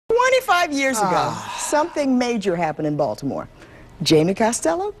25 years ago, something major happened in Baltimore. Jamie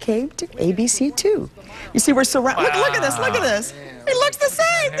Costello came to ABC2. You see, we're surrounded. Look at this. Look at this. He looks the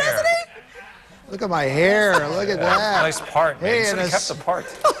same, doesn't he? Look at my hair. Look at that. Nice part, man. Hey, Should have kept the part.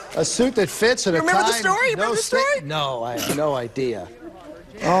 A suit that fits at a time. Remember the story? You remember the story? No, I have no idea.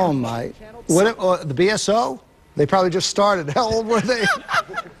 Oh, my. What? The BSO? They probably just started. How old were they?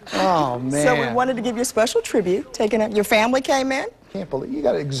 Oh, man. So we wanted to give you a special tribute. Your family came in. Can't believe you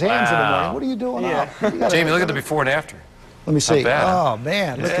got exams in the morning. What are you doing up? Jamie, look at the before and after. Let me see. Not bad. Oh,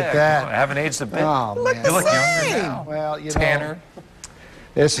 man, look at that. I haven't aged a bit. Oh, man. You look younger now. Well, you Tanner. know,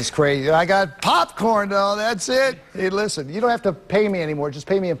 this is crazy. I got popcorn, though. That's it. Hey, listen, you don't have to pay me anymore. Just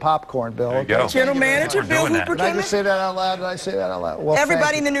pay me in popcorn, Bill. There you go. General Manager Bill Hooper Did I came just say that out loud? Did I say that out loud? Well,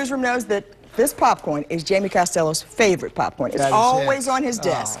 Everybody in the newsroom knows that this popcorn is Jamie Costello's favorite popcorn. It's always on his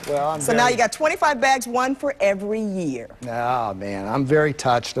desk. Well, so now you got 25 bags, one for every year. Oh, man, I'm very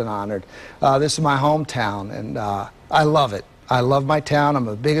touched and honored. This is my hometown, and I love it. I love my town. I'm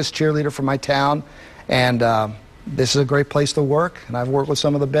the biggest cheerleader for my town, and this is a great place to work, and I've worked with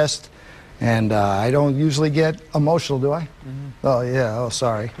some of the best, and I don't usually get emotional, do I? Oh, yeah. Oh,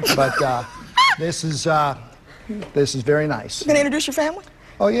 sorry. But this is very nice. You going to introduce your family?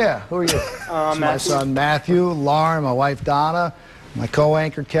 Oh, yeah. Who are you? My son, Matthew, Lauren, my wife, Donna, my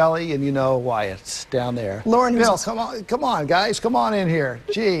co-anchor, Kelly, and you know Wyatt's down there. Lauren, Bill, come on, guys. Come on in here.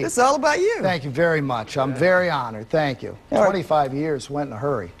 Gee. It's all about you. Thank you very much. I'm very honored. Thank you. 25 years went in a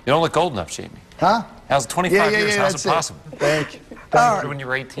hurry. You don't look old enough, Jamie. Huh? How's 25 years? How's it it. possible? Thank you. When you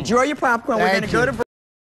were 18. Enjoy your popcorn. We're going to go to